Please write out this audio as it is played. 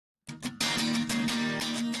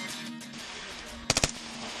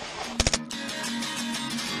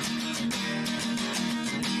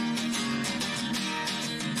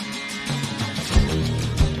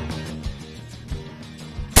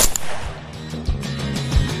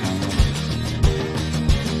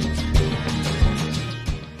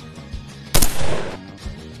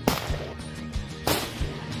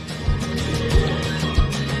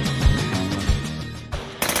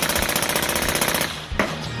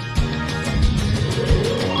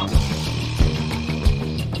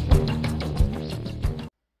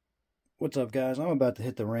What's up, guys? I'm about to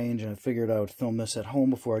hit the range, and I figured I would film this at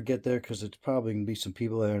home before I get there because it's probably going to be some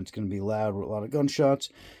people there and it's going to be loud with a lot of gunshots.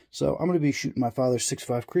 So I'm going to be shooting my father's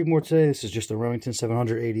 6.5 Creedmoor today. This is just a Remington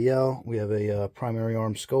 700 ADL. We have a primary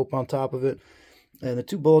arm scope on top of it. And the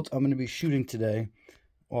two bullets I'm going to be shooting today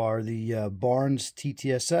are the Barnes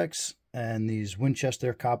ttsx and these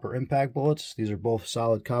Winchester copper impact bullets. These are both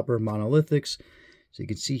solid copper monolithics. So you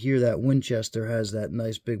can see here that Winchester has that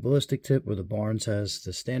nice big ballistic tip where the Barnes has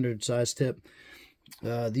the standard size tip.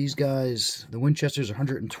 These guys, the Winchesters are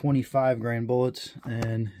 125 grain bullets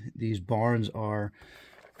and these Barnes are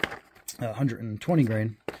 120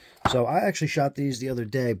 grain. So I actually shot these the other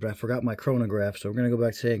day, but I forgot my chronograph. So we're going to go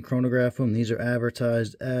back today and chronograph them. These are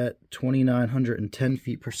advertised at 2,910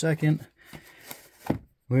 feet per second,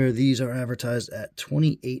 where these are advertised at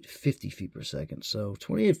 2,850 feet per second. So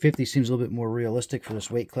 2,850 seems a little bit more realistic for this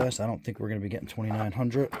weight class. I don't think we're going to be getting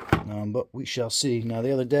 2,900, but we shall see. Now,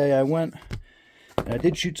 the other day I went, and I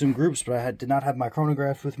did shoot some groups, but I did not have my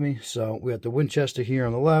chronograph with me. So we had the Winchester here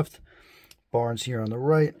on the left, Barnes here on the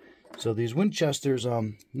right. So these Winchesters,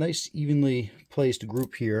 nice evenly placed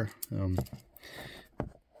group here,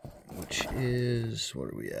 which is, what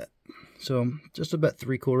are we at? So just about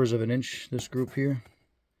 3/4 of an inch, this group here.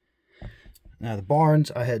 Now the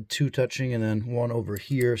Barnes, I had two touching and then one over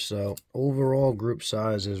here, so overall group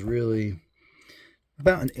size is really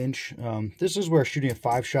about an inch. This is where shooting a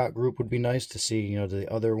 5-shot group would be nice to see, you know, do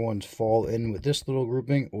the other ones fall in with this little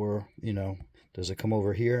grouping, or, you know, does it come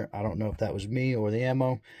over here? I don't know if that was me or the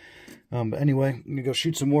ammo. But anyway, I'm going to go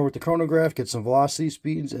shoot some more with the chronograph, get some velocity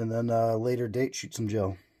speeds, and then later date shoot some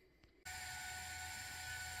gel.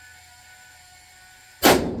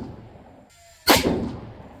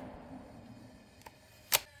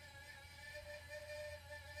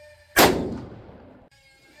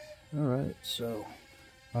 Alright, so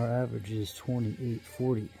our average is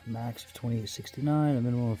 2840, max of 2869, a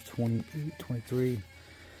minimum of 2823,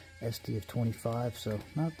 SD of 25, so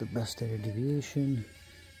not the best standard deviation.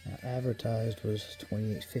 Advertised was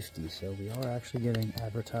 2850, so we are actually getting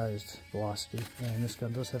advertised velocity, and this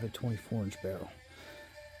gun does have a 24-inch barrel.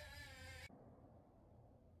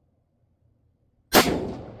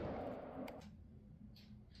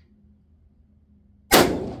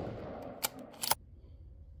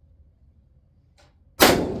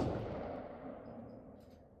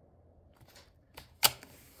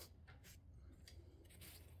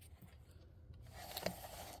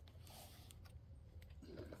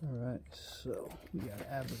 Alright, so we got an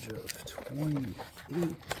average of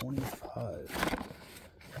 2825,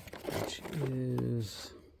 which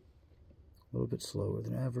is a little bit slower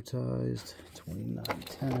than advertised.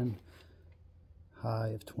 2910, high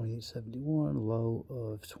of 2871, low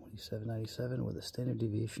of 2797 with a standard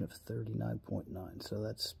deviation of 39.9, so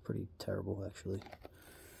that's pretty terrible actually.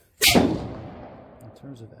 In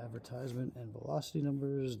terms of advertisement and velocity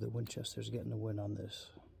numbers, the Winchester's getting a win on this.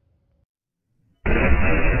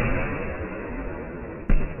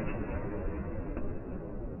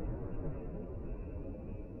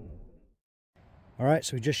 Alright,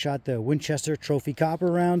 so we just shot the Winchester Trophy Copper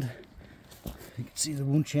round. You can see the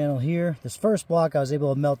wound channel here. This first block I was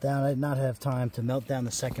able to melt down. I did not have time to melt down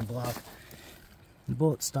the second block. The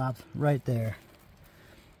bullet stopped right there.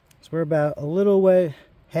 So we're about a little way,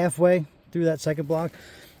 halfway through that second block.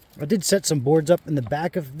 I did set some boards up in the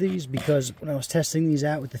back of these because when I was testing these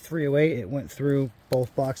out with the 308, it went through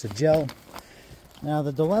both blocks of gel. Now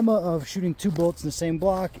the dilemma of shooting two bullets in the same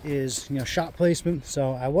block is, you know, shot placement.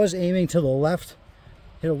 So I was aiming to the left.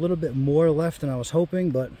 Hit a little bit more left than I was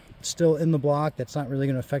hoping, but still in the block. That's not really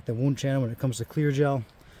going to affect the wound channel when it comes to clear gel.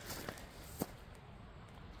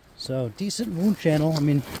 So decent wound channel. I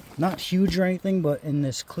mean, not huge or anything, but in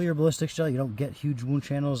this clear ballistics gel, you don't get huge wound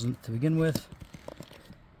channels to begin with.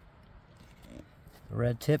 The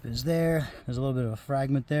red tip is there. There's a little bit of a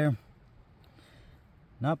fragment there.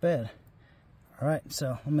 Not bad. All right,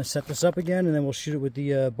 so I'm going to set this up again, and then we'll shoot it with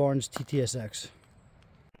the Barnes ttsx.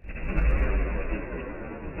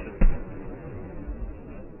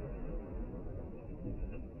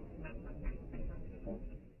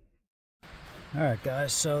 Alright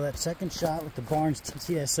guys, so that second shot with the Barnes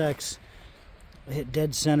ttsx, I hit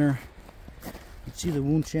dead center. You can see the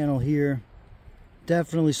wound channel here.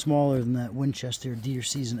 Definitely smaller than that Winchester Deer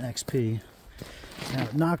Season XP. Now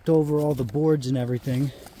it knocked over all the boards and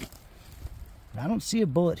everything. I don't see a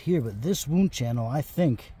bullet here, but this wound channel I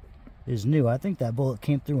think is new. I think that bullet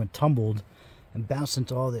came through and tumbled and bounced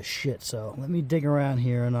into all this shit. So let me dig around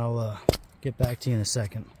here and I'll get back to you in a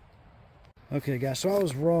second. Okay guys, so I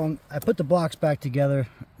was wrong. I put the blocks back together.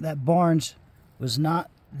 That Barnes was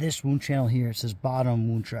not this wound channel here. It says bottom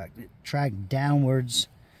wound track. It tracked downwards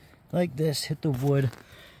like this, hit the wood.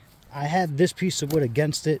 I had this piece of wood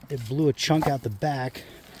against it. It blew a chunk out the back.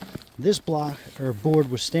 This block or board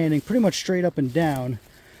was standing pretty much straight up and down.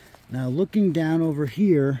 Now looking down over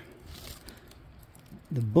here,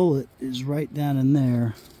 the bullet is right down in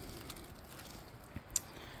there.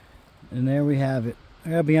 And there we have it. I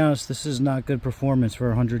gotta be honest, this is not good performance for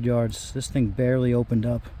 100 yards. This thing barely opened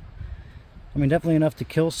up. I mean, definitely enough to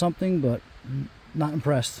kill something, but not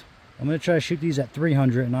impressed. I'm gonna try to shoot these at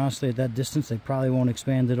 300, and honestly, at that distance, they probably won't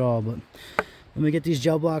expand at all. But let me get these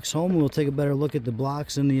gel blocks home, and we'll take a better look at the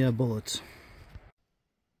blocks and the bullets.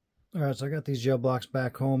 All right, so I got these gel blocks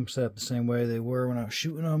back home, set up the same way they were when I was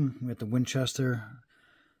shooting them. We got the Winchester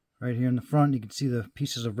right here in the front. You can see the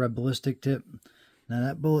pieces of red ballistic tip. Now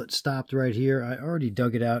that bullet stopped right here. I already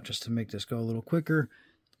dug it out just to make this go a little quicker.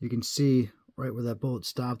 You can see right where that bullet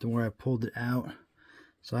stopped and where I pulled it out.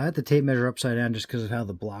 So I had the tape measure upside down just because of how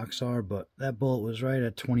the blocks are, but that bullet was right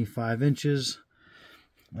at 25 inches.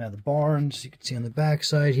 Now the barns, you can see on the back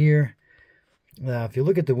side here. Now if you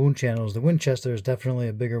look at the wound channels, the Winchester is definitely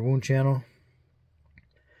a bigger wound channel.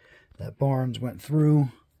 That barns went through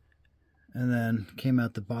and then came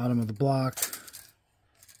out the bottom of the block.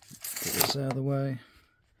 Get this out of the way.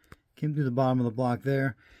 Came through the bottom of the block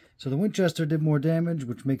there. So the Winchester did more damage,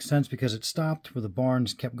 which makes sense because it stopped where the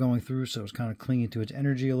barns kept going through, so it's kind of clinging to its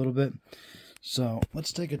energy a little bit. So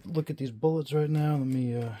let's take a look at these bullets right now. Let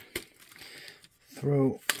me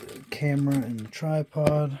throw the camera in the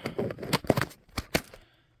tripod.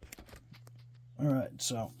 Alright,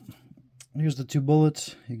 so here's the two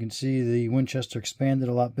bullets. You can see the Winchester expanded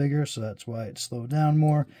a lot bigger, so that's why it slowed down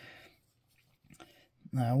more.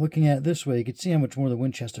 Now, looking at it this way, you can see how much more the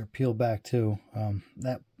Winchester peeled back too.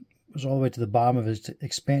 That was all the way to the bottom of its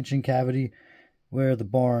expansion cavity, where the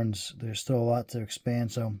barns, there's still a lot to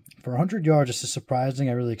expand. So for 100 yards, this is surprising.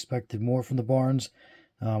 I really expected more from the barns.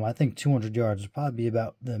 I think 200 yards would probably be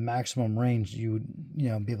about the maximum range you would,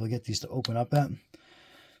 be able to get these to open up at.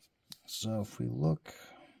 So if we look,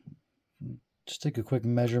 just take a quick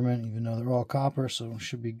measurement, even though they're all copper, so it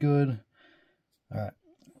should be good. All right.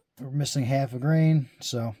 We're missing half a grain,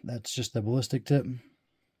 so that's just the ballistic tip.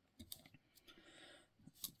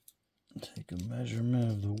 Take a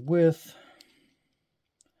measurement of the width.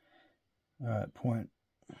 All right,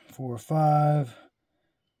 0.45.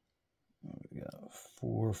 We got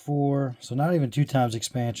 4.4. So not even 2 times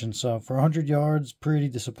expansion. So for 100 yards, pretty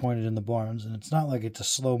disappointed in the barns, and it's not like it's a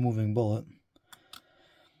slow-moving bullet.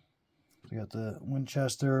 We got the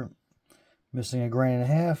Winchester. Missing 1.5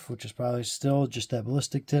 grains, which is probably still just that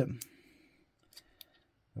ballistic tip.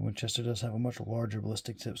 The Winchester does have a much larger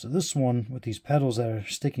ballistic tip. So this one, with these petals that are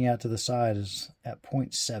sticking out to the side, is at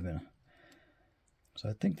 0.7. So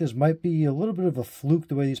I think this might be a little bit of a fluke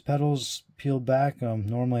the way these petals peeled back.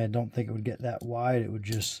 Normally I don't think it would get that wide. It would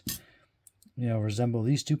just, resemble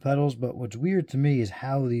these two petals. But what's weird to me is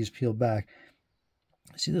how these peel back.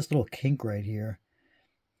 See this little kink right here?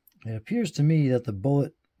 It appears to me that the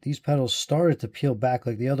bullet, these petals started to peel back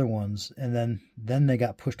like the other ones, and then they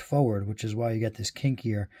got pushed forward, which is why you get this kink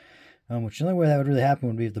here. Which the only way that would really happen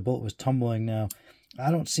would be if the bullet was tumbling. Now, I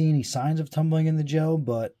don't see any signs of tumbling in the gel,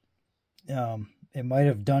 but it might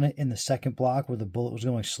have done it in the second block where the bullet was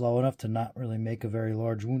going slow enough to not really make a very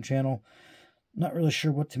large wound channel. Not really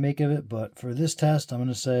sure what to make of it, but for this test, I'm going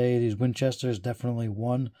to say these Winchesters definitely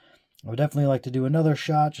won. I would definitely like to do another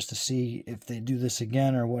shot just to see if they do this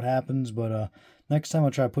again or what happens, but next time I'll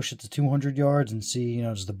try to push it to 200 yards and see,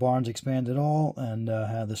 does the barns expand at all, and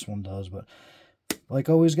how this one does. But like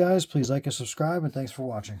always, guys, please like and subscribe, and thanks for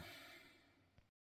watching.